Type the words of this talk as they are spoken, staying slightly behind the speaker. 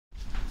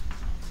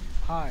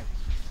Hi,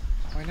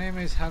 my name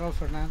is Harold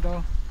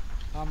Fernando.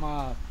 I'm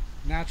a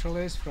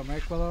naturalist from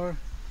Ecuador.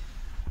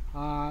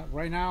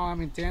 Right now I'm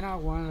in Tena,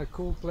 one of the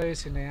cool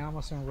places in the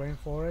Amazon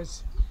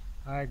rainforest.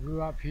 I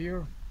grew up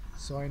here,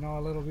 so I know a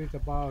little bit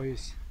about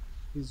his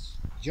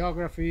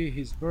geography,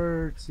 his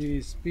birds,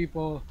 his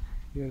people,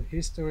 his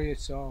history.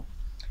 So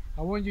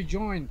I want you to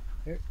join.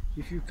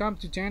 If you come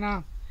to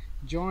Tena,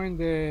 join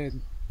the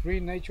free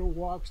nature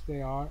walks.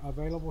 They are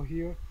available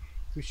here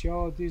to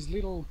show these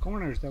little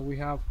corners that we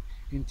have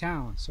in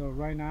town. So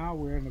right now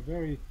we're in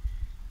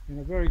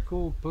a very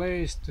cool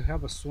place to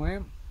have a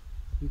swim.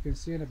 You can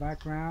see in the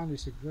background,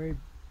 it's a great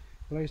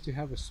place to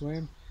have a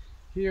swim.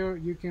 Here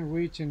you can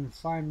reach in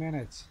 5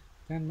 minutes,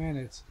 10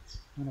 minutes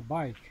on a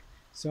bike.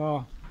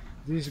 So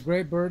this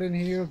great bird in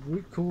here,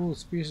 cool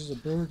species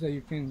of birds that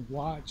you can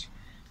watch.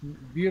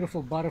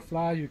 Beautiful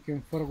butterfly you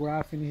can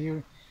photograph in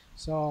here.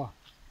 So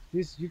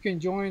this you can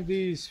join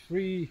these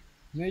free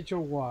nature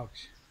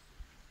walks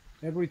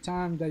every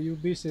time that you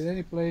visit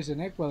any place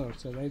in Ecuador.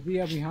 So the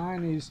idea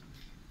behind is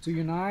to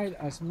unite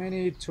as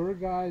many tour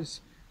guides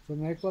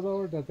from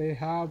Ecuador that they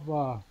have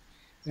an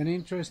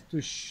interest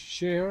to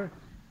share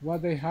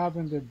what they have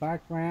in their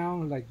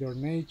background, like their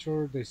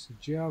nature, their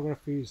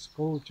geography, his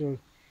culture,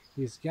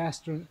 his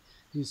gastro,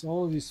 his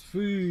all this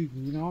food.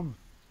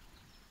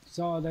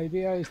 So the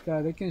idea is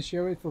that they can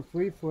share it for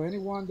free for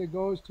anyone that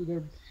goes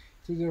to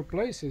their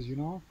places.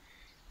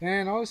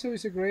 And also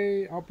it's a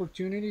great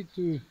opportunity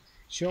to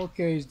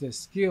showcase the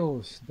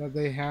skills that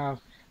they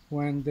have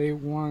when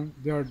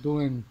they're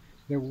doing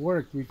their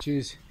work, which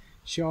is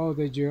show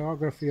the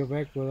geography of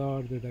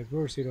Ecuador, the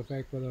diversity of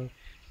Ecuador,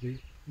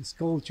 its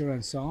culture,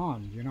 and so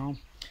on.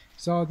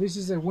 So this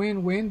is a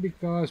win-win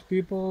because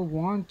people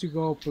want to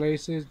go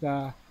places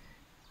that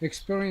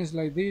experience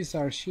like this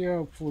are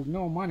shared for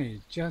no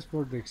money, just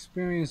for the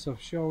experience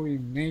of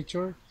showing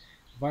nature,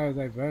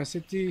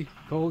 biodiversity,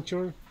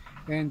 culture,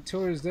 and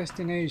tourist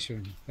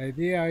destination. The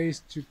idea is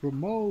to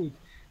promote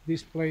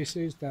these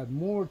places that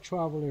more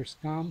travelers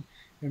come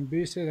and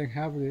visit and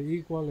have the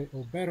equal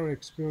or better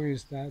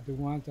experience than the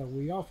one that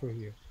we offer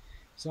here.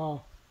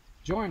 So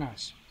join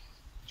us.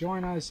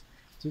 Join us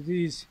to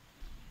this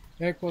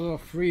Ecuador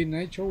Free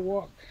Nature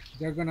Walk.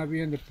 They're going to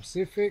be in the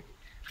Pacific.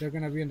 They're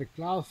going to be in the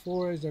cloud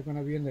forest. They're going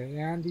to be in the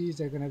Andes.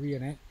 They're going to be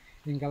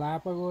in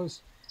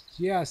Galapagos.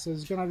 Yeah, so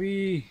it's going to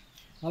be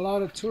a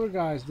lot of tour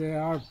guides. They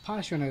are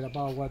passionate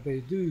about what they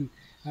do,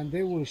 and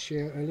they will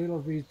share a little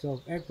bit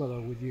of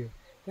Ecuador with you.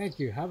 Thank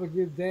you. Have a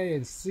good day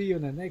and see you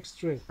on the next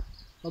trip.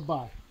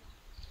 Bye-bye.